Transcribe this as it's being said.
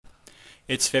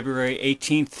It's February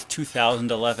 18th,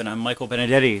 2011. I'm Michael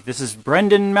Benedetti. This is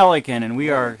Brendan Melican, and we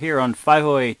are here on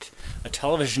 508, a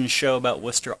television show about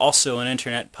Worcester, also an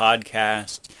internet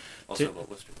podcast. Also about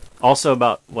Worcester. Also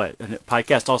about, what? A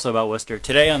podcast also about Worcester.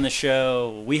 Today on the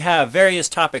show, we have various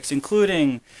topics,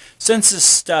 including census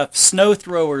stuff, snow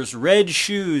throwers, red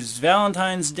shoes,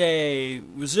 Valentine's Day,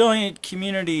 resilient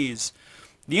communities,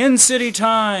 the In-City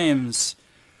Times,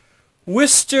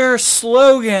 Worcester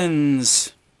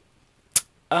slogans,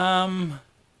 and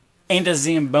a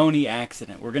Zamboni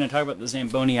accident. We're going to talk about the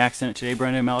Zamboni accident today,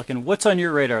 Brendan Melican. What's on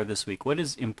your radar this week? What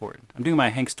is important? I'm doing my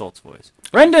Hank Stoltz voice.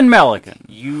 Brendan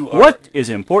Melican, what is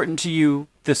important to you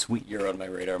this week? You're on my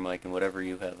radar, Mike, and whatever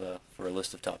you have for a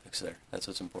list of topics there, that's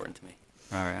what's important to me.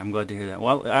 All right, I'm glad to hear that.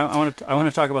 Well, I want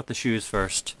to talk about the shoes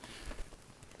first.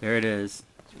 There it is.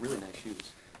 It's really nice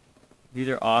shoes. These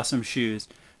are awesome shoes.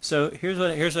 So here's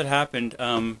what happened.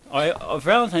 On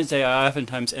Valentine's Day, I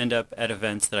oftentimes end up at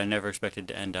events that I never expected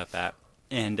to end up at,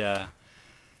 and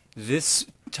this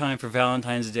time for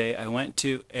Valentine's Day, I went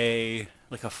to a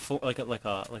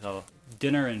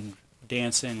dinner and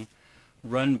dancing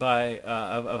run by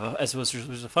as it was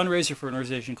a fundraiser for an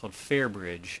organization called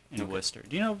Fairbridge in Worcester.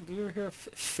 Do you ever hear of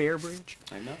Fairbridge?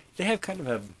 I know. They have kind of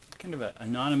a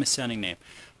anonymous sounding name.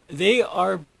 They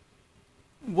are.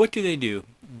 What do?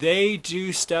 They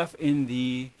do stuff in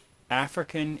the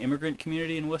African immigrant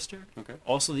community in Worcester. Okay.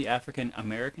 Also the African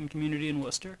American community in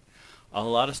Worcester. A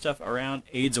lot of stuff around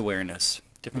AIDS awareness,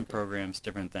 different programs,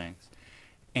 different things.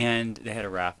 And they had a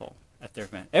raffle at their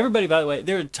event. Everybody, by the way,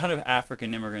 there were a ton of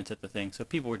African immigrants at the thing, so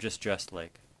people were just dressed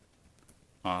like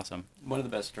awesome. One of the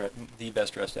best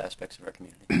dressed aspects of our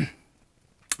community.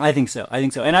 I think so.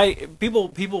 And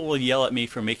people will yell at me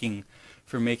for making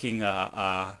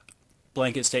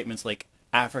blanket statements like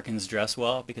Africans dress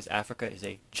well, because Africa is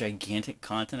a gigantic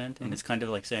continent, and it's kind of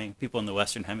like saying people in the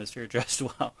Western Hemisphere dressed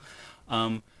well.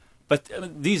 But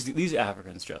these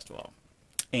Africans dressed well.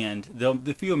 And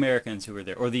the few Americans who were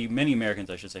there, or the many Americans,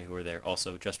 I should say, who were there,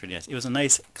 also dressed pretty nice. It was a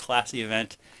nice, classy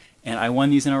event, and I won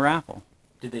these in a raffle.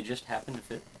 Did they just happen to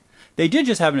fit? They did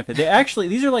just happen to fit.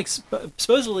 These are like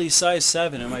supposedly size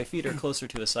 7, and my feet are closer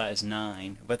to a size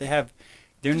 9. But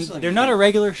they're not a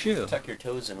regular shoe. Tuck your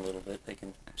toes in a little bit, they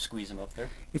can squeeze them up there.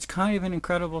 It's kind of an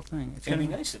incredible thing. It'd be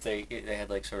nice if they had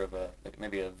like sort of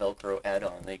maybe a Velcro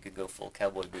add-on. They could go full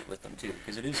cowboy boot with them too,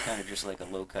 because it is kind of just like a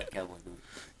low-cut cowboy boot.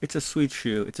 It's a sweet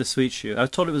shoe. I was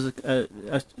told it was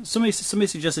somebody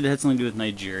suggested it had something to do with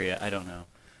Nigeria. I don't know.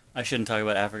 I shouldn't talk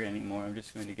about Africa anymore. I'm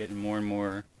just going to get in more and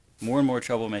more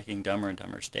trouble making dumber and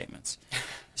dumber statements.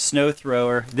 Snow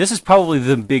thrower. This is probably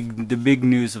the big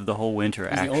news of the whole winter,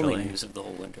 actually. The only news of the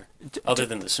whole winter, other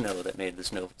than the snow that made the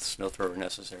snow thrower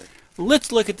necessary.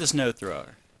 Let's look at the snow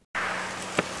thrower.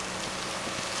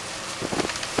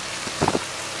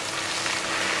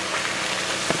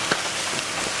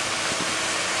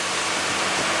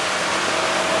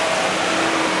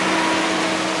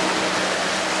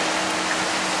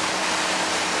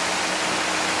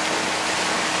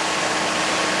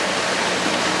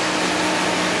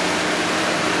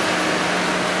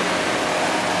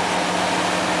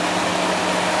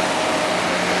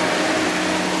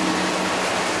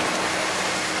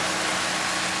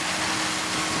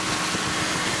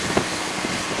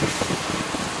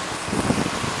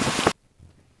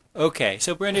 Okay,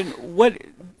 so Brendan,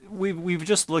 we've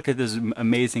just looked at this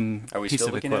amazing Are we piece still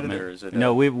of looking equipment. at it, or is it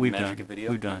No, we've magic done. video?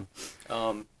 We've done.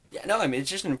 Yeah, no, I mean, it's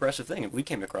just an impressive thing. We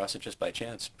came across it just by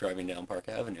chance driving down Park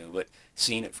Avenue, but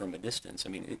seeing it from a distance, I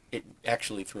mean, it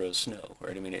actually throws snow,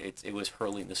 right? I mean, it was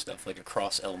hurling this stuff like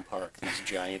across Elm Park, these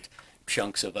giant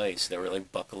chunks of ice that were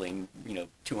like buckling,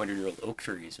 200-year-old oak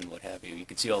trees and what have you. You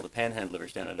could see all the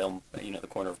panhandlers down at Elm, the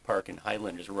corner of Park and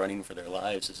Highland just running for their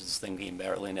lives as this thing came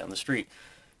barreling down the street.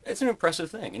 It's an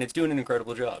impressive thing, and it's doing an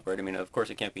incredible job, right? I mean, of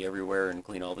course, it can't be everywhere and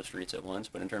clean all the streets at once,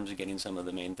 but in terms of getting some of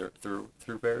the main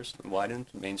thoroughfares widened,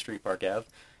 Main Street, Park Ave,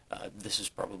 this is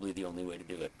probably the only way to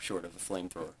do it, short of a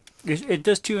flamethrower. It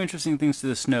does two interesting things to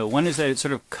the snow. One is that it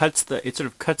sort of cuts the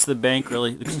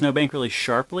snow bank really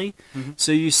sharply. Mm-hmm.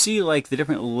 So you see like the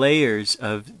different layers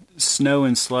of snow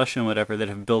and slush and whatever that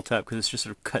have built up because it's just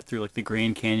sort of cut through like the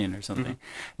Grand Canyon or something.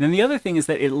 Mm-hmm. And then the other thing is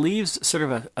that it leaves sort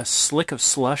of a slick of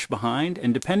slush behind,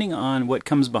 and depending on what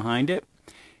comes behind it,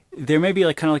 there may be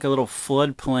like kind of like a little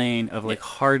floodplain of like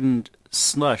hardened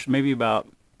slush, maybe about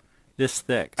this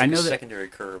thick. It's like a secondary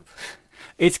curb.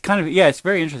 It's kind of, yeah, it's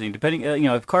very interesting. Depending,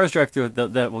 if cars drive through it,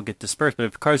 that will get dispersed. But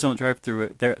if cars don't drive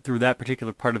through it, through that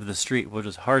particular part of the street, will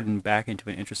just harden back into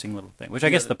an interesting little thing, which I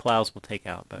guess the plows will take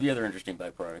out. But the other interesting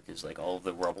byproduct is like all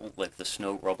the rubble, like the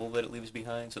snow rubble that it leaves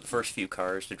behind. So the first few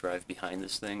cars to drive behind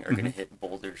this thing are going to hit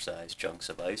boulder-sized chunks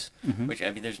of ice, which, I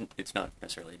mean, it's not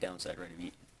necessarily a downside, right? I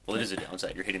mean, well, it is a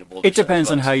downside. You're hitting a boulder. It depends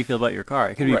on how you feel about your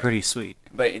car. It could be pretty sweet.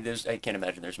 But I can't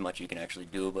imagine there's much you can actually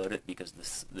do about it because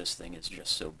this thing is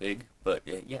just so big. But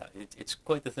yeah, it's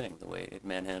quite the thing, the way it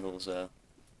manhandles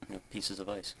pieces of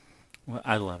ice. Well,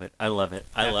 I love it. I love it.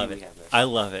 I Happy love we it. have this. I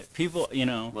love it. People,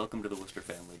 Welcome to the Worcester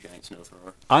family, giant snow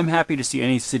thrower. I'm happy to see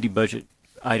any city budget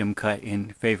item cut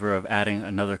in favor of adding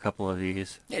another couple of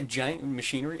these. Yeah, giant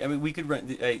machinery. I mean, we could rent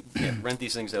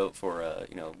these things out for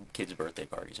kids' birthday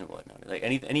parties and whatnot. Like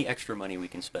any extra money we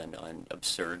can spend on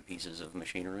absurd pieces of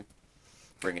machinery,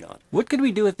 bring it on. What could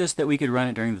we do with this that we could run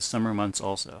it during the summer months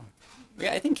also?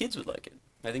 Yeah, I think kids would like it.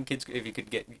 I think kids, if you could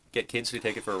get kids to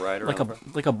take it for a ride Like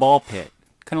around. like a ball pit.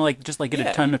 Kind of like, just like get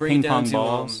a ton you of bring it ping down pong to,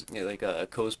 balls. like a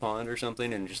Coase Pond or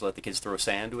something, and just let the kids throw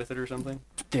sand with it or something.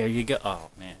 There you go. Oh,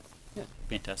 man. Yeah.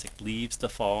 Fantastic. Leaves to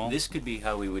fall. This could be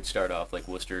how we would start off like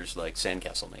Worcester's like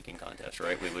sandcastle making contest,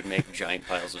 right? We would make giant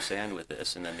piles of sand with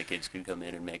this, and then the kids could come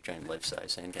in and make giant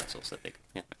life-size sandcastles that they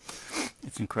could,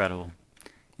 It's incredible.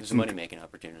 It's a money-making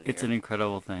opportunity. It's an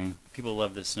incredible thing. People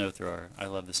love the snow thrower. I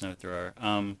love the snow thrower.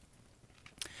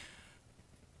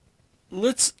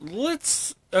 Let's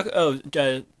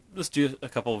do a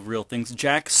couple of real things.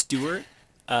 Jack Stewart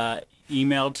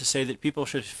emailed to say that people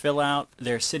should fill out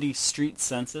their city street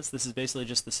census. This is basically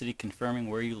just the city confirming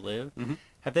where you live. Mm-hmm.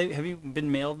 Have you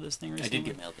been mailed this thing recently? I did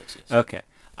get mailed this, yes. Okay.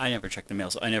 I never check the mail,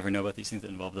 so I never know about these things that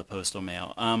involve the postal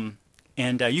mail.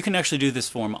 And you can actually do this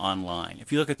form online.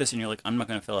 If you look at this and you're like, I'm not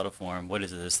going to fill out a form. What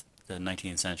is this? The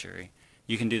 19th century.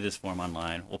 You can do this form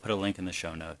online. We'll put a link in the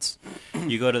show notes.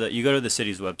 You go to the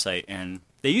city's website, and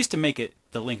they used to make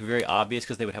the link very obvious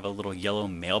because they would have a little yellow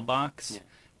mailbox. Yeah.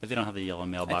 But they don't have the yellow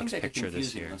mailbox picture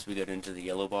this year. Once we got into the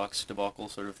yellow box debacle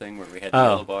sort of thing, where we had the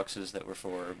yellow boxes that were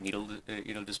for needle,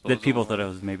 disposal. That people thought it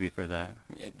was maybe for that.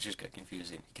 It just got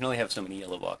confusing. You can only have so many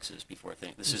yellow boxes before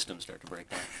the systems start to break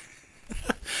down.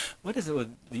 What is it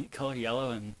with the color yellow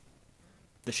and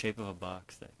the shape of a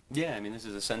box? Yeah, I mean, this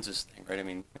is a census thing, right? I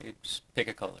mean, just pick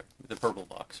a color. The purple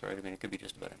box, right? I mean, it could be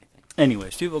just about anything.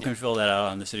 Anyways, people can fill that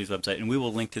out on the city's website, and we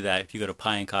will link to that if you go to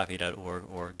pieandcoffee.org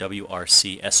or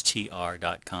wrcstr.com.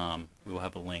 We will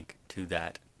have a link to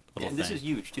that little thing. This is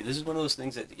huge, too. This is one of those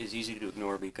things that is easy to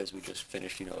ignore because we just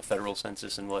finished, a federal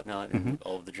census and whatnot, and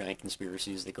all of the giant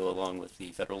conspiracies that go along with the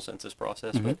federal census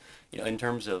process. But, in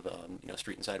terms of,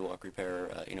 street and sidewalk repair,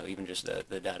 even just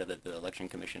the data that the Election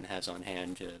Commission has on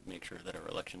hand to make sure that our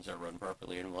elections are run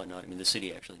properly and whatnot, I mean, the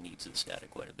city actually needs this data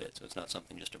quite a bit, so it's not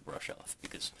something just to brush off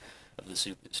because of the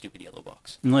stupid yellow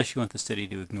box. Unless you want the city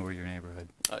to ignore your neighborhood.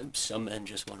 Some men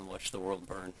just want to watch the world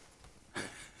burn.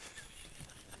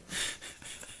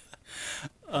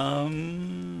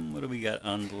 What do we got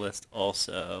on the list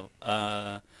also?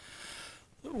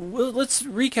 Well, let's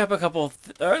recap a couple.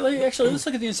 Actually, let's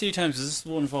look at the NCD Times, because this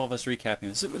will involve us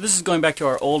recapping. This is going back to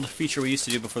our old feature we used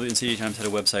to do before the NCD Times had a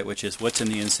website, which is what's in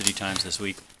the NCD Times this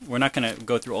week. We're not going to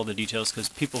go through all the details because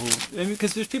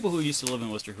there's people who used to live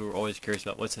in Worcester who are always curious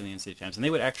about what's in the NCD Times, and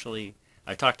they would actually.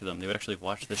 I talked to them. They would actually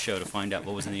watch the show to find out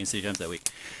what was in the NCD Times that week.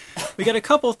 We got a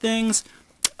couple things.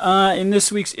 In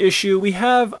this week's issue, we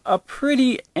have a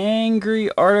pretty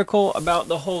angry article about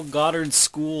the whole Goddard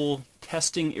School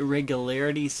testing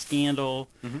irregularity scandal.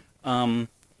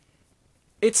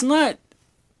 It's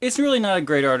really not a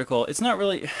great article. It's not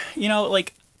really,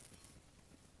 it's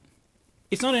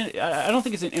not. I don't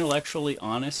think it's an intellectually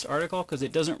honest article because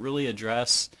it doesn't really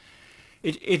address.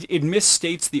 It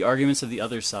misstates the arguments of the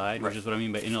other side, which is what I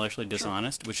mean by intellectually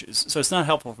dishonest. So it's not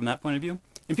helpful from that point of view.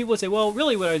 And people would say, well,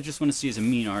 really what I just want to see is a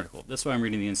mean article. That's why I'm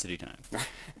reading the NCD Times.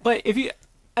 But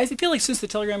I feel like since the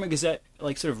Telegram and Gazette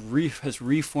has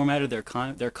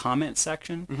reformatted their comment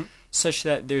section such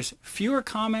that there's fewer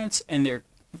comments and they're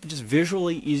just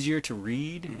visually easier to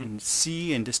read and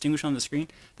see and distinguish on the screen,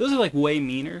 those are way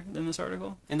meaner than this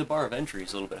article. And the bar of entry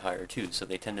is a little bit higher too, so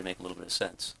they tend to make a little bit of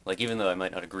sense. Even though I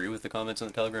might not agree with the comments on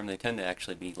the Telegram, they tend to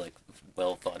actually be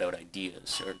well thought out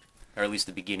ideas, or at least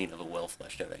the beginning of a well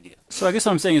fleshed out idea. So I guess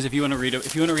what I'm saying is, if you want to read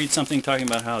something talking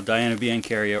about how Diana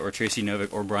Biancaria or Tracy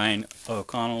Novick or Brian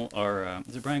O'Connell, or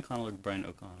is it Brian Connell or Brian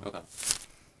O'Connell? Okay.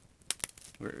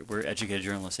 We're educated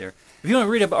journalists here. If you want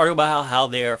to read an article about how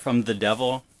they are from the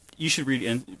devil, you should read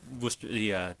the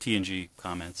TNG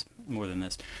comments more than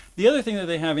this. The other thing that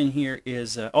they have in here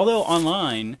is, although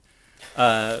online,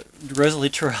 Rosalie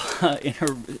Terrell, in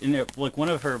one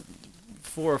of her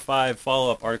 4 or 5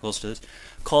 follow-up articles to this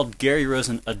called Gary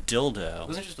Rosen a dildo.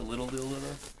 Wasn't it just a little dildo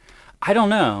though? I don't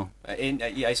know.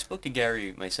 Yeah, I spoke to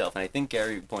Gary myself, and I think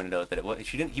Gary pointed out that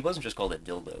he wasn't just called a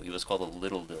dildo; he was called a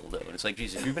little dildo. And it's like,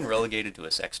 geez, if you've been relegated to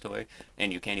a sex toy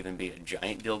and you can't even be a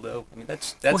giant dildo, I mean,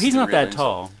 that's Well, he's the not real that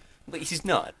insult. tall. But he's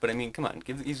not. But I mean, come on,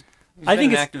 he's I been think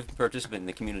an it's- active participant in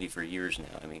the community for years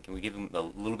now. I mean, can we give him a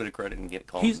little bit of credit and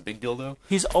call He's- him Big Dildo?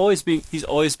 He's always being Not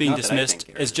that I dismissed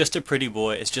think as Gary just a pretty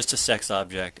boy, as just a sex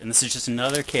object, and this is just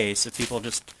another case of people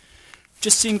just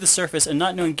seeing the surface and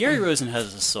not knowing Gary Rosen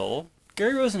has a soul.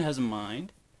 Gary Rosen has a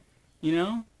mind, you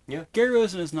know. Yeah. Gary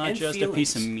Rosen is not And just a feelings.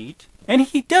 piece of meat, and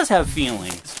he does have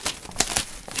feelings.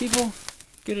 People,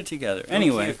 get it together. Go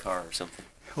Anyway, Kia car or something.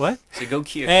 what? So go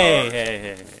Kia Hey, car.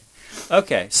 hey.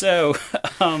 Okay, so,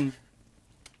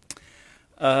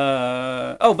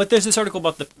 but there's this article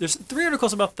about there's 3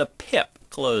 articles about the PIP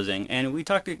closing, and we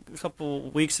talked a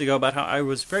couple weeks ago about how I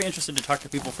was very interested to talk to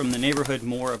people from the neighborhood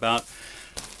more about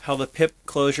how the PIP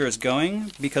closure is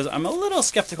going, because I'm a little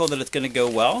skeptical that it's going to go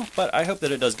well, but I hope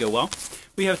that it does go well.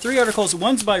 We have 3 articles.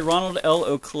 One's by Ronald L.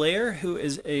 O'Clair, who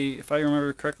is if I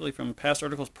remember correctly from past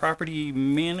articles, property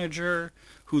manager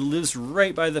who lives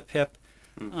right by the PIP.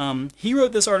 He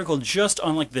wrote this article just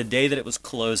on like the day that it was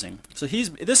closing. So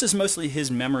this is mostly his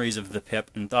memories of the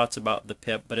PIP and thoughts about the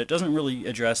PIP, but it doesn't really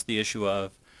address the issue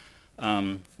of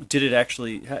did it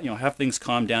actually have things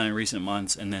calmed down in recent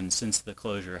months, and then since the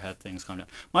closure had things calmed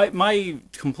down. My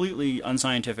completely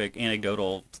unscientific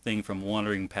anecdotal thing from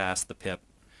wandering past the PIP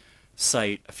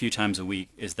site a few times a week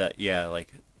is that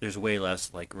there's way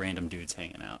less like random dudes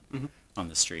hanging out on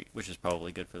the street, which is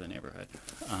probably good for the neighborhood.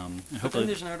 And But then hopefully,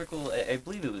 there's an article, I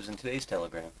believe it was in today's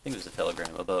Telegram, I think it was the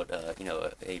Telegram, about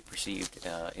a perceived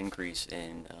increase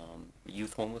in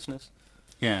youth homelessness.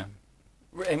 yeah.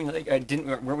 I mean,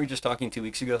 weren't we just talking 2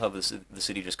 weeks ago how the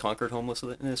city just conquered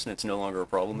homelessness and it's no longer a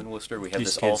problem in Worcester? We have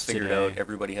These this all kids figured today. out.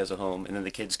 Everybody has a home, and then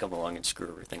the kids come along and screw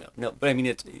everything up. No, but I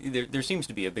mean, there seems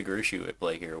to be a bigger issue at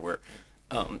play here where,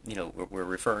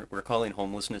 we're calling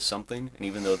homelessness something, and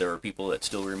even though there are people that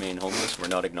still remain homeless, we're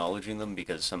not acknowledging them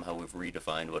because somehow we've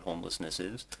redefined what homelessness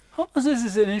is. Homelessness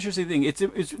is an interesting thing. It's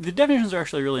the definitions are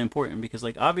actually really important because,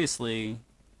 like, obviously,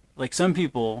 like some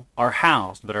people are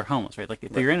housed but are homeless, right? Like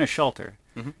if you're in a shelter,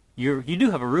 you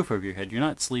do have a roof over your head. You're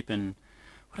not sleeping.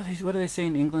 What do they say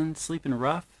in England? Sleeping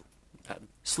rough,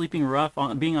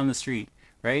 being on the street,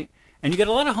 right? And you get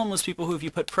a lot of homeless people who, if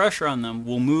you put pressure on them,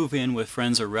 will move in with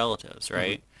friends or relatives,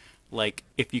 right? Like,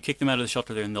 if you kick them out of the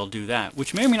shelter, then they'll do that,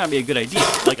 which may or may not be a good idea.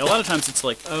 Like, a lot of times it's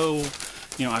like,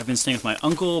 I've been staying with my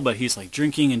uncle, but he's, like,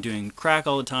 drinking and doing crack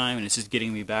all the time, and it's just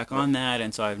getting me back on that,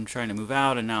 and so I'm trying to move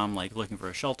out, and now I'm, like, looking for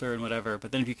a shelter and whatever.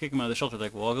 But then if you kick them out of the shelter, they're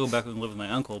like, well, I'll go back and live with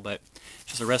my uncle, but it's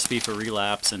just a recipe for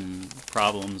relapse and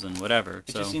problems and whatever.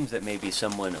 It just seems that maybe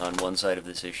someone on one side of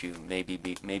this issue may be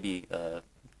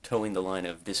towing the line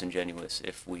of disingenuous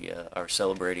if we are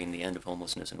celebrating the end of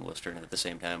homelessness in Worcester, and at the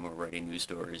same time we're writing news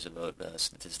stories about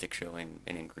statistics showing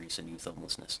an increase in youth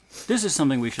homelessness. This is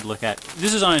something we should look at.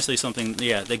 This is honestly something,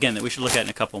 again, that we should look at in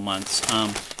a couple months.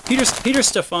 Peter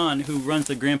Stefan, who runs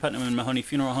the Graham Putnam and Mahoney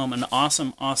Funeral Home, an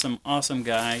awesome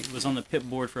guy, was on the PIP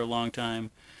board for a long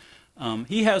time.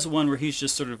 He has one where he's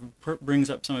just sort of brings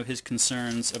up some of his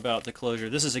concerns about the closure.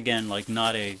 This is, again, like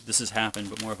not this has happened,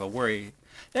 but more of a worry.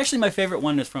 Actually, my favorite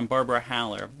one is from Barbara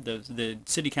Haller, the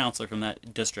city councilor from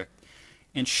that district.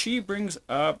 And she brings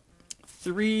up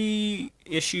 3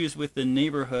 issues with the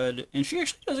neighborhood, and she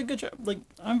actually does a good job. Like,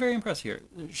 I'm very impressed here.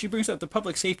 She brings up the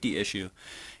public safety issue,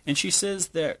 and she says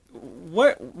that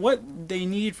what they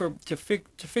need to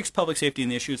fix public safety in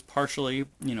the issue is partially,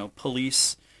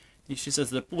 police. She says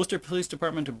the Worcester Police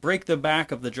Department to break the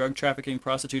back of the drug trafficking,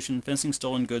 prostitution, fencing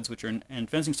stolen goods, which are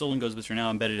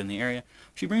now embedded in the area.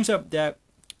 She brings up that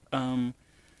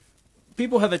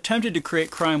people have attempted to create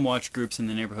crime watch groups in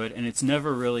the neighborhood, and it's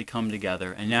never really come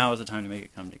together, and now is the time to make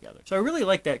it come together. So I really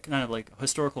like that kind of like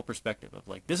historical perspective of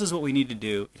like, this is what we need to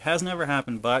do. It has never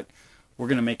happened, but we're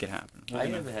going to make it happen. I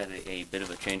have had a bit of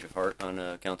a change of heart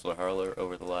on Councilor Harler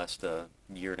over the last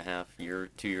year and a half,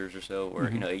 2 years or so, where,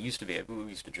 it used to be, we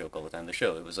used to joke all the time, the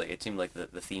show, it was like, it seemed like the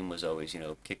theme was always,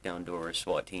 kick down doors,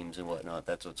 SWAT teams and whatnot,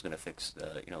 that's what's going to fix,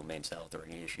 Maine South or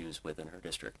any issues within her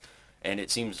district. And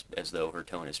it seems as though her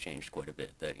tone has changed quite a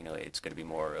bit, that, it's going to be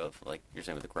more of, like you're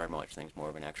saying with the Crime Watch things, more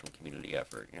of an actual community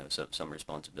effort, some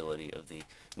responsibility of the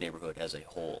neighborhood as a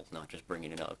whole, not just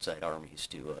bringing in outside armies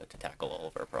to tackle all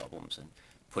of our problems and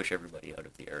push everybody out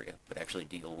of the area, but actually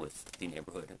deal with the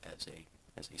neighborhood as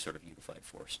a sort of unified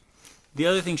force. The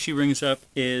other thing she brings up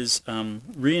is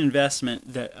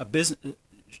reinvestment. That a business,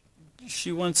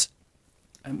 she wants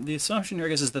The assumption here, I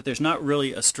guess, is that there's not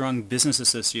really a strong business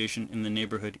association in the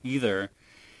neighborhood either,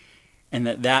 and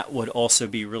that would also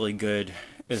be really good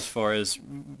as far as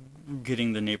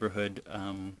getting the neighborhood,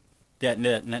 that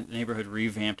neighborhood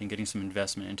revamped and getting some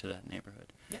investment into that neighborhood.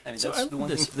 Yeah, I mean, that's the one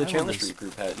thing the Chandler Street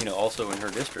group had, also in her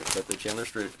district, but the Chandler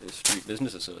Street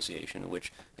Business Association,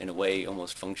 which in a way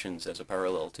almost functions as a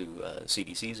parallel to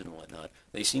CDCs and whatnot,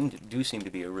 they seem to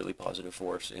be a really positive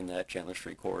force in that Chandler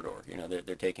Street corridor.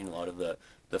 They're taking a lot of the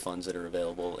funds that are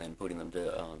available and putting them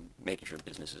to making sure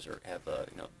businesses have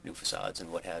new facades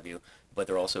and what have you. But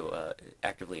they're also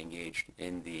actively engaged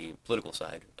in the political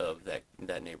side of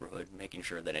that neighborhood, making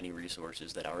sure that any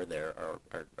resources that are there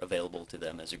are available to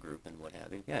them as a group and what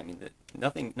have you. Yeah, I mean,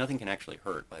 nothing can actually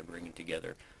hurt by bringing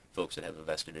together folks that have a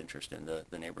vested interest in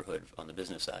the neighborhood on the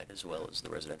business side as well as the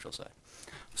residential side.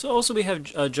 So also we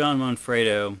have John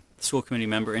Monfredo, school committee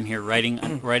member, in here writing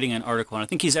an article, and I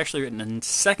think he's actually written a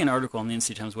second article on the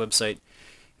NC Times website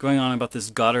going on about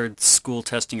this Goddard school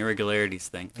testing irregularities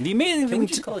thing. And the amazing Can we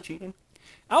just call it cheating?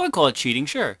 I would call it cheating,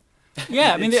 sure.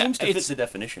 Yeah, I mean, it seems to fit the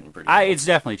definition pretty well. It's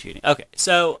definitely cheating. Okay,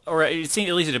 so at least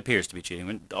it appears to be cheating.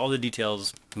 When all the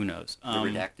details, who knows? They're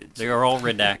redacted. They are all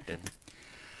redacted.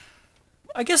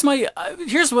 I guess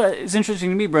here's what is interesting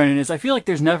to me, Brendan, is I feel like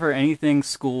there's never anything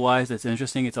school-wise that's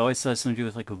interesting. It's always has something to do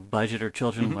with like a budget or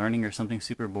children learning or something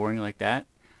super boring like that.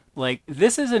 Like,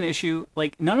 this is an issue,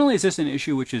 like, not only is this an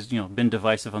issue which has, been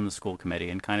divisive on the school committee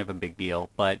and kind of a big deal,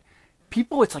 but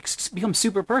people, it's like become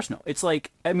super personal. It's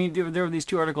like, I mean, there were these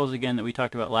two articles again that we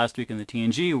talked about last week in the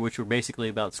TNG, which were basically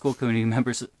about school committee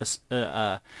members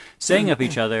saying of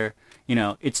each other,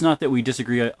 it's not that we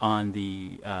disagree on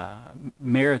the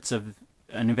merits of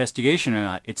an investigation or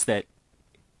not. It's that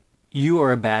you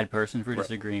are a bad person for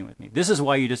disagreeing with me. This is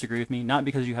why you disagree with me, not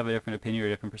because you have a different opinion or a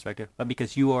different perspective, but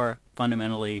because you are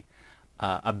fundamentally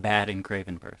a bad and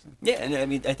craven person. Yeah, and I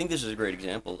mean, I think this is a great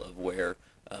example of where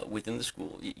within the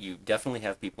school, you definitely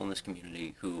have people in this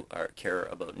community who care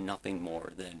about nothing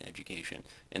more than education,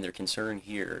 and their concern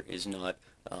here is not.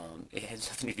 It has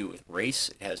nothing to do with race.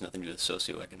 It has nothing to do with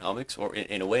socioeconomics, or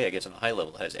in a way, I guess, on a high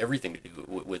level, it has everything to do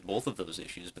with both of those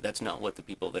issues. But that's not what the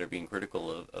people that are being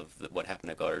critical of what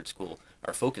happened at Goddard School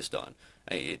are focused on.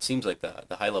 It seems like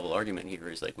the high level argument here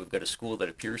is like we've got a school that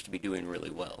appears to be doing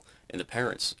really well, and the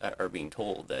parents are being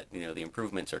told that the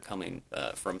improvements are coming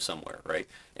from somewhere, right?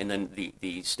 And then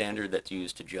the standard that's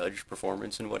used to judge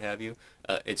performance and what have you,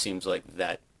 it seems like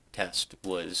that test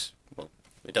was, well,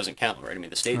 it doesn't count, right? I mean,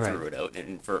 the state threw it out,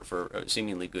 and for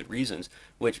seemingly good reasons,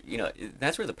 which,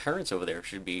 that's where the parents over there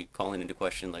should be calling into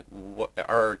question, like,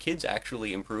 are our kids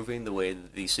actually improving the way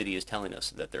that the city is telling us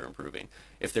that they're improving?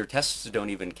 If their tests don't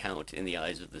even count in the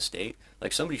eyes of the state,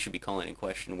 like, somebody should be calling in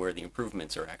question where the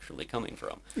improvements are actually coming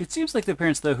from. It seems like the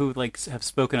parents, though, who, like, have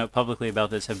spoken up publicly about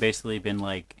this have basically been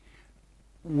like,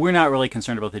 we're not really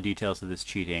concerned about the details of this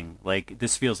cheating. Like,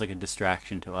 this feels like a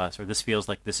distraction to us, or this feels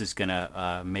like this is going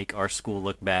to make our school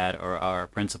look bad or our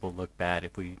principal look bad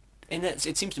if we... And it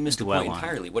seems to miss the point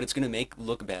entirely. What it's going to make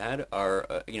look bad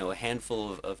are, a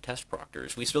handful of test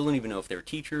proctors. We still don't even know if they're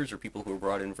teachers or people who were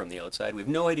brought in from the outside. We have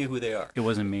no idea who they are. It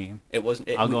wasn't me. It wasn't.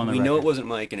 I'll go on the record. We know it wasn't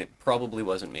Mike, and it probably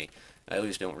wasn't me. I at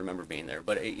least don't remember being there.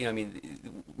 But, I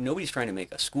mean, nobody's trying to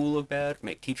make a school look bad,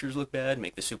 make teachers look bad,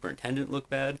 make the superintendent look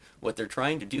bad. What they're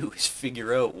trying to do is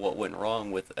figure out what went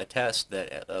wrong with a test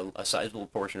that a sizable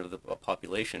portion of the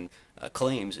population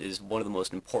claims is one of the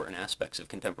most important aspects of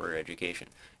contemporary education.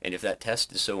 And if that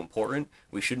test is so important,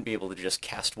 we shouldn't be able to just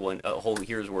cast a whole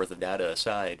year's worth of data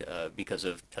aside because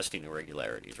of testing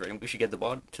irregularities, right? And we should get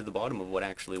to the bottom of what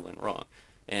actually went wrong.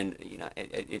 And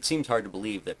it seems hard to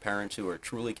believe that parents who are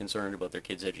truly concerned about their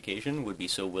kids' education would be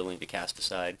so willing to cast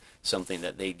aside something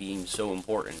that they deem so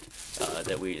important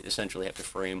that we essentially have to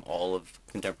frame all of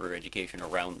contemporary education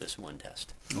around this one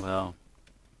test. Well,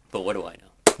 but what do I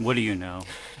know? What do you know?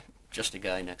 Just a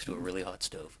guy next to a really hot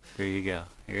stove. There you go.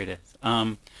 Here it is.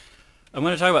 I'm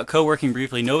going to talk about co-working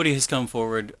briefly. Nobody has come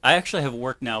forward. I actually have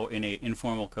worked now in an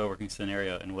informal co-working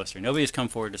scenario in Worcester. Nobody has come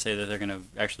forward to say that they're going to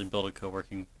actually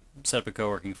set up a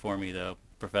co-working for me, though,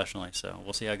 professionally. So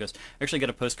we'll see how it goes. I actually got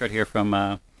a postcard here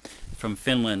from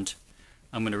Finland.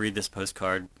 I'm going to read this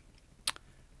postcard.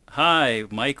 Hi,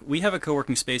 Mike. We have a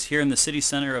co-working space here in the city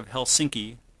center of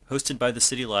Helsinki, hosted by the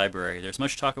city library. There's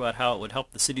much talk about how it would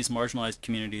help the city's marginalized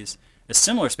communities, as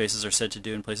similar spaces are said to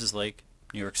do in places like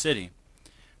New York City.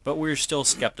 But we're still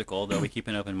skeptical, though we keep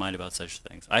an open mind about such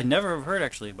things. I never have heard,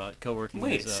 actually, about co-working.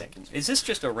 Wait a second. Is this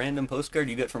just a random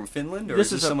postcard you get from Finland, or is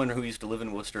this someone who used to live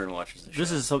in Worcester and watches the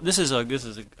show? This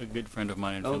is a good friend of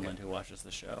mine in Finland who watches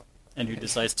the show. and who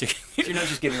decides to. You're not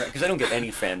just getting because I don't get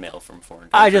any fan mail from foreign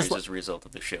I countries just as a result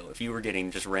of the show. If you were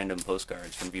getting just random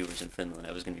postcards from viewers in Finland,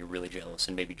 I was going to be really jealous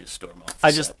and maybe just storm off.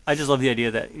 I just love the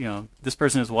idea that this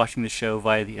person is watching the show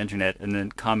via the internet and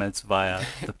then comments via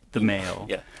the mail.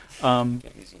 Yeah. Um,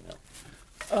 Can't use email.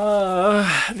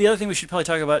 The other thing we should probably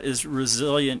talk about is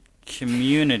resilient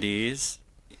communities,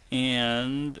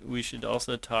 and we should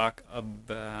also talk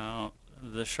about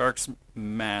the Sharks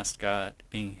mascot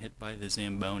being hit by the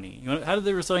Zamboni. How did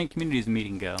the resilient communities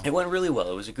meeting go? It went really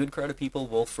well. It was a good crowd of people,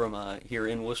 both from here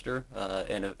in Worcester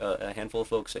and a handful of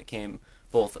folks that came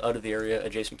both out of the area,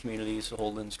 adjacent communities,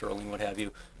 Holden, Sterling, what have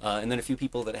you, and then a few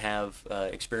people that have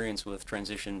experience with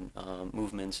transition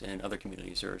movements in other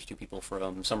communities. There's 2 people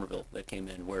from Somerville that came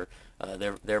in where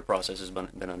their process has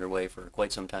been underway for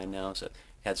quite some time now, so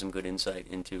had some good insight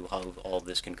into how all of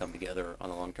this can come together on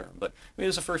the long term. But it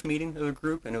was the first meeting of the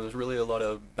group, and it was really a lot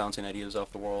of bouncing ideas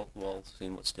off the wall,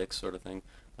 seeing what sticks sort of thing.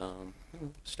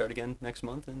 Start again next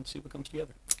month and see what comes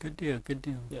together. Good deal, good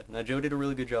deal. Yeah, now Joe did a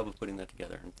really good job of putting that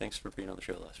together, and thanks for being on the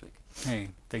show last week. Hey,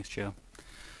 thanks, Joe. I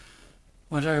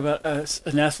want to talk about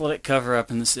an athletic cover-up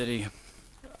in the city.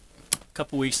 A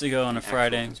couple weeks ago on a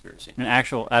Friday, conspiracy. an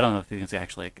actual, I don't know if it's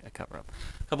actually a cover-up.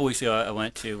 A couple weeks ago, I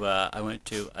went to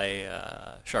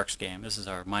a Sharks game. This is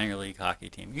our minor league hockey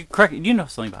team. You know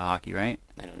something about hockey, right?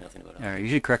 I know nothing about All it. right, you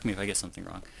should correct me if I get something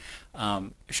wrong. I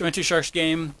went to a Sharks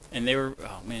game, and they were,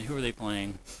 oh man, who were they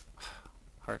playing?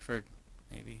 Hartford,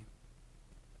 maybe?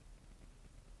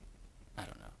 I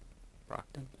don't know.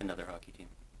 Brockton? Another hockey team.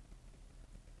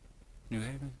 New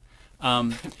Haven?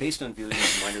 Based on viewing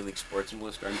minor league sports in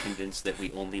Worcester, I'm convinced that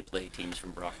we only play teams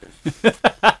from Brockton.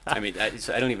 I mean,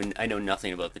 I know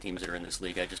nothing about the teams that are in this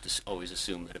league. I just always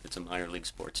assume that if it's a minor league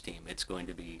sports team, it's going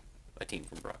to be a team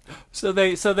from Brockton. So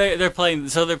they're playing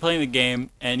the game,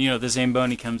 and the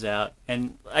Zamboni comes out,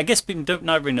 and I guess not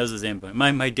everybody knows the Zamboni.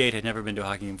 My date had never been to a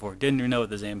hockey game before, didn't even know what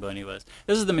the Zamboni was.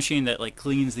 This is the machine that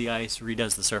cleans the ice,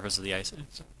 redoes the surface of the ice.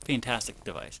 It's a fantastic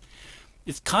device.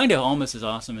 It's kind of almost as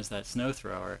awesome as that snow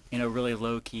thrower in a really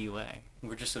low-key way.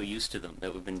 We're just so used to them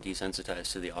that we've been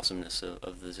desensitized to the awesomeness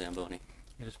of the Zamboni.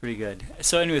 It was pretty good.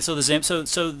 So anyway,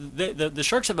 the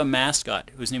Sharks have a mascot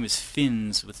whose name is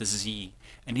Fins with a Z,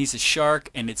 and he's a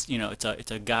shark, and it's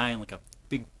a guy in a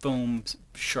big foam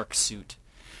shark suit,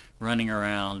 running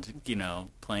around,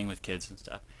 playing with kids and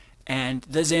stuff. And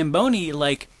the Zamboni,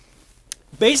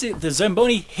 basically, the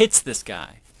Zamboni hits this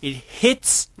guy. It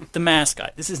hits the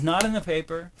mascot. This is not in the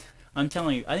paper. I'm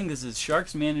telling you, I think this is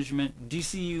Sharks management,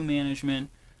 DCU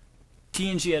management,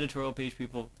 TNG editorial page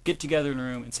people get together in a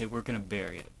room and say, we're going to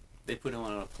bury it. They put him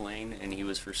on a plane, and he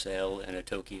was for sale in a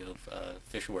Tokyo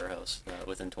fish warehouse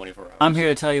within 24 hours. I'm here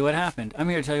to tell you what happened.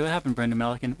 Brendan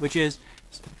Melican, which is,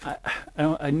 I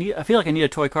feel like I need a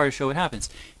toy car to show what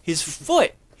happens. His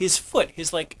foot, his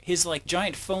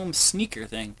giant foam sneaker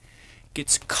thing,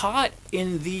 gets caught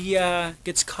in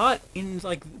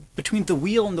between the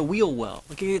wheel and the wheel well.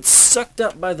 It gets sucked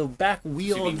up by the back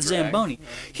wheel of the Zamboni.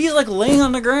 He's laying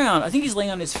on the ground. I think he's laying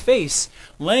on his face,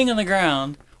 laying on the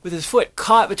ground with his foot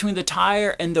caught between the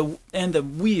tire and the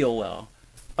wheel well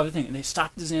of the thing. And they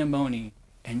stop the Zamboni,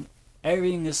 and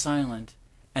everything is silent.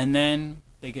 And then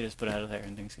they get his foot out of there,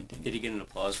 and things continue. Did he get an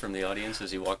applause from the audience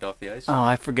as he walked off the ice? Oh,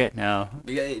 I forget now.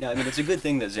 Yeah, I mean, it's a good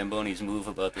thing that Zambonis move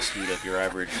about the speed of your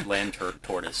average land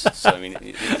tortoise. So, I mean,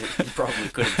 he probably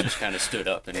could have just kind of stood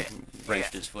up and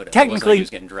wrenched his foot out. Technically, it wasn't like he was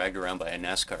getting dragged around by a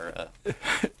NASCAR.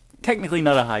 Technically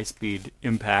not a high-speed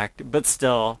impact, but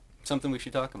still. Something we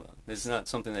should talk about. This is not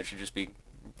something that should just be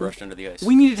brushed under the ice.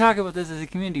 We need to talk about this as a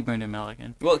community, Brendan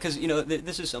Melican. Well, because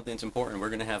this is something that's important. We're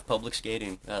going to have public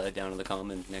skating down in the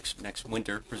Common next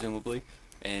winter, presumably,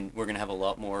 and we're going to have a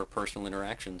lot more personal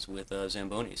interactions with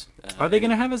Zambonis. Are they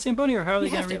going to have a Zamboni, or how are they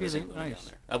going to have a revisit Zamboni ice?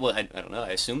 down there? Well, I don't know. I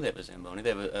assume they have a Zamboni. They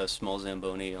have a small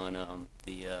Zamboni on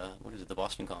the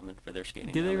Boston Common for their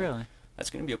skating. Do they down there. really? That's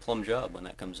going to be a plum job when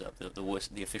that comes up.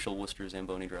 The official Worcester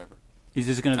Zamboni driver. Is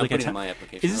this going to I'm putting in my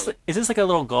application. Is this like a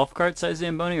little golf cart size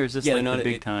Zamboni, or is this the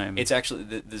big time? It's actually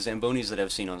the Zambonis that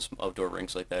I've seen on outdoor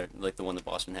rinks like that, like the one that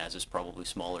Boston has, is probably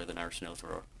smaller than our snow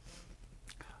thrower.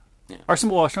 Yeah. Our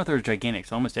snow thrower is gigantic,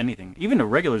 so almost anything, even the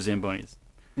regular Zambonis.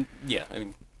 Yeah, I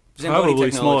mean, Probably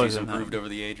Zamboni smaller technology's than that. improved over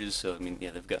the ages, so I mean,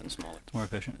 yeah, they've gotten smaller. It's more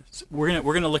efficient. So we're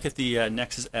gonna look at the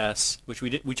Nexus S, which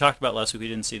we talked about last week. We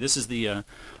didn't see. This is the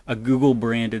a Google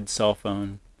branded cell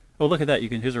phone. Oh, look at that!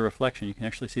 Here's a reflection. You can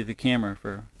actually see the camera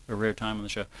for a rare time on the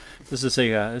show. This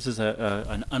is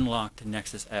an unlocked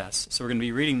Nexus S. So we're going to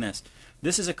be reading this.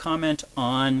 This is a comment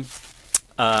on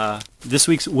this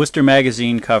week's Worcester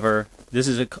magazine cover This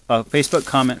is a Facebook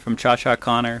comment from Cha Cha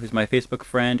Connor, who's my Facebook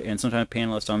friend and sometimes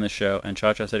panelist on this show. And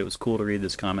Cha Cha said it was cool to read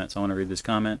this comment, so I want to read this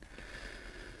comment.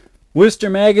 Worcester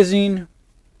Magazine,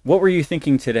 what were you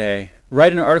thinking today?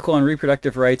 Write an article on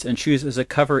reproductive rights and choose as a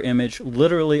cover image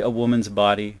literally a woman's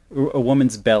body, a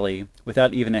woman's belly,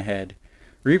 without even a head.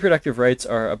 Reproductive rights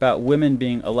are about women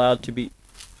being allowed to be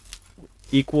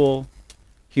equal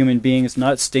human beings,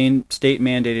 not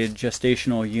state-mandated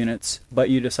gestational units, but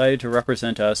you decided to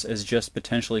represent us as just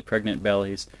potentially pregnant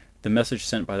bellies. The message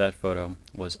sent by that photo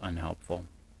was unhelpful.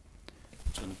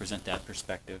 Just want to present that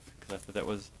perspective, because I thought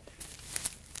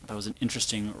that was an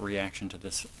interesting reaction to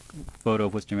this photo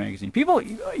of Worcester Magazine. People,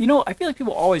 I feel like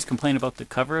people always complain about the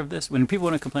cover of this. When people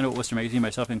want to complain about Worcester Magazine,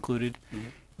 myself included,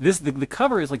 the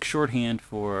cover is like shorthand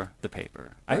for the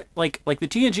paper. Right. Like the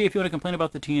TNG, if you want to complain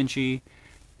about the TNG,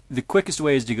 the quickest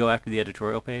way is to go after the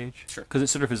editorial page. Sure. Because it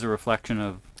sort of is a reflection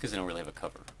of... Because they don't really have a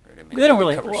cover. Right? I mean, they don't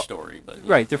really have a cover story. But,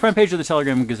 right. The front page of the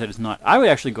Telegram Gazette is not... I would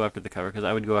actually go after the cover, because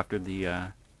I would go after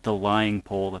the lying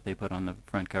poll that they put on the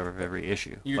front cover of every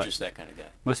issue. You're just that kind of guy.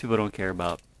 Most people don't care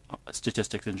about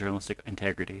statistics and journalistic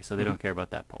integrity, so they don't care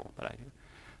about that poll, but I do.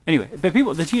 Anyway, but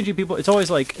the TNG people, it's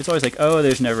always like, oh,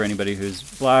 there's never anybody who's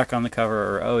black on the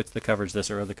cover, or oh, it's the cover's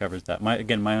this, or oh, the cover's that.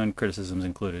 My own criticisms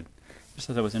included. Just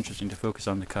thought that was interesting to focus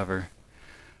on the cover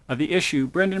of the issue.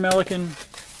 Brendan Melican,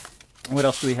 what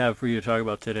else do we have for you to talk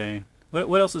about today?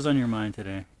 What else is on your mind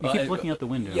today? You keep looking out the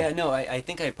window. Yeah, no, I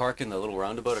think I park in the little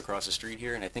roundabout across the street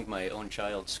here, and I think my own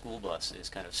child's school bus is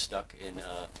kind of stuck in...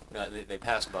 they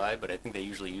passed by, but I think they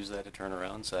usually use that to turn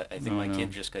around, so I think my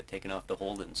kid just got taken off to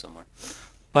Holden somewhere.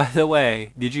 By the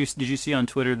way, did you see on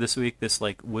Twitter this week this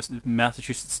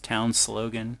Massachusetts town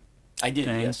slogan? I did,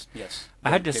 thing? yes. I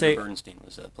had to say... Bernstein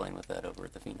was playing with that over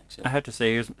at the Phoenix. Yeah. I had to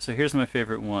say, here's my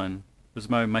favorite one. It was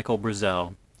by Michael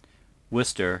Brazel.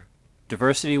 Worcester,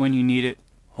 diversity when you need it,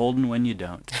 Holden when you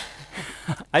don't.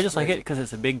 I just like it because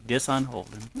it's a big diss on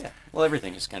Holden. Yeah, well,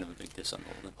 everything is kind of a big diss on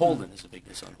Holden. Holden is a big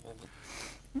diss on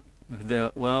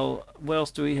Holden. What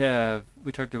else do we have?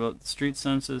 We talked about street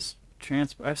census,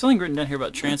 transport. I have something written down here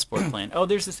about transport plan. Oh,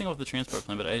 there's this thing with the transport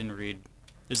plan, but I didn't read.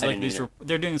 There's like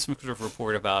they're doing some sort of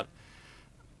report about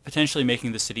potentially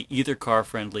making the city either car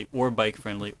friendly or bike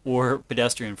friendly or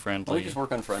pedestrian friendly. Well, we just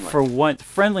work on friendly. For one,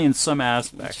 friendly in some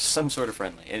aspects. Just some sort of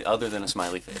friendly, other than a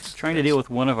smiley face. Trying to deal with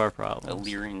one of our problems. A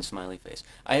leering smiley face.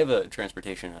 I have a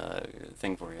transportation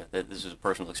thing for you. This is a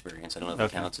personal experience. I don't know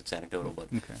if it counts. It's anecdotal, but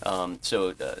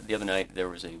so the other day there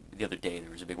was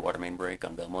a big water main break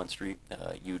on Belmont Street.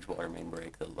 Huge water main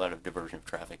break. A lot of diversion of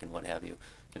traffic and what have you.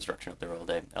 Construction up there all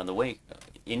day. On the way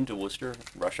into Worcester,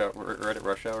 right at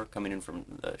rush hour, coming in from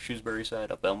the Shrewsbury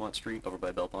side up Belmont Street over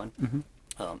by Bell Pond,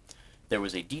 there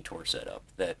was a detour set up.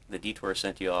 That the detour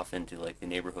sent you off into like the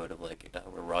neighborhood of like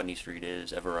where Rodney Street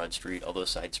is, Everard Street, all those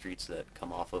side streets that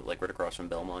come off of like right across from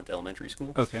Belmont Elementary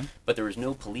School. Okay. But there was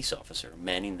no police officer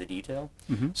manning the detail.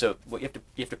 So what you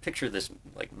have to picture this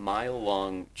like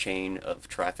mile-long chain of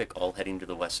traffic all heading to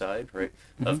the west side, right?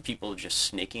 Of people just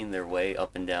snaking their way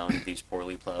up and down these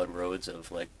poorly plowed roads of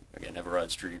like again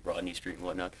Everard Street, Rodney Street, and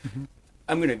whatnot.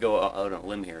 I'm going to go out on a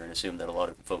limb here and assume that a lot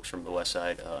of folks from the west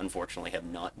side, unfortunately, have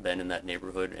not been in that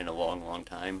neighborhood in a long, long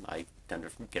time. I tend to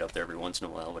get up there every once in a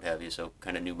while, what have you, so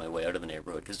kind of knew my way out of the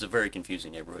neighborhood, because it's a very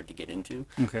confusing neighborhood to get into.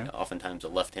 Okay. Oftentimes, a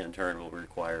left-hand turn will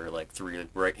require, like, 3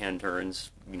 right-hand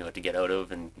turns, to get out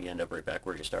of, and you end up right back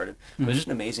where you started. It was just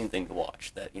an amazing thing to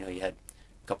watch, that, you had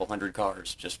a couple hundred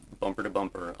cars just bumper to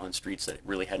bumper on streets that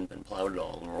really hadn't been plowed at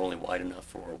all and were only wide enough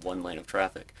for one lane of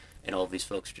traffic. And all of these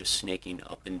folks just snaking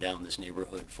up and down this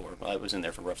neighborhood I was in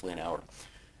there for roughly an hour.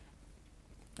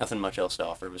 Nothing much else to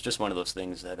offer. It was just one of those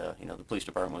things that, the police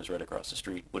department was right across the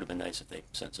street. Would have been nice if they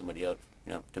sent somebody out,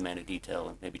 to man a detail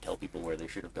and maybe tell people where they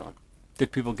should have gone.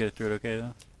 Did people get through it okay,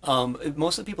 though?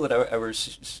 Most of the people that I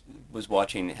was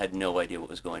watching had no idea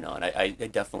what was going on. I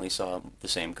definitely saw the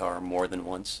same car more than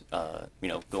once,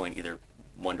 going either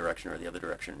one direction or the other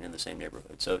direction in the same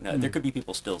neighborhood. So there could be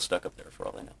people still stuck up there for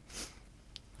all I know.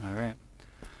 All right.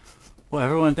 Well,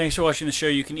 everyone, thanks for watching the show.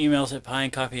 You can email us at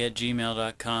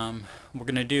pieandcoffee@gmail.com. We're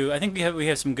going to do, I think we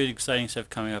have some good, exciting stuff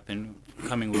coming up in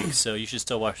coming weeks, so you should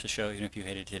still watch the show even if you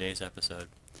hated today's episode.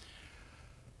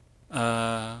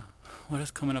 What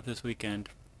is coming up this weekend?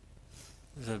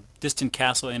 There's a Distant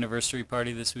Castle anniversary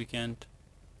party this weekend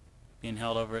being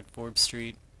held over at Forbes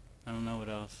Street. I don't know what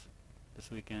else this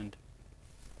weekend.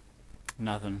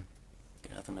 Nothing.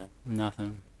 Nothing, man.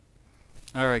 Nothing.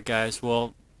 All right, guys.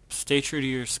 Well, stay true to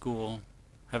your school.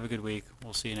 Have a good week.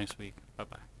 We'll see you next week.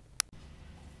 Bye-bye.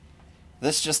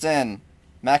 This just in.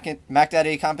 Mac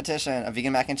Daddy competition, a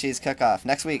vegan mac and cheese cook-off.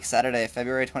 Next week, Saturday,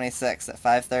 February 26th at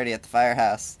 5:30 at the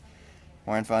Firehouse.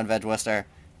 More info on Veg Worcester.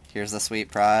 Here's the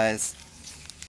sweet prize.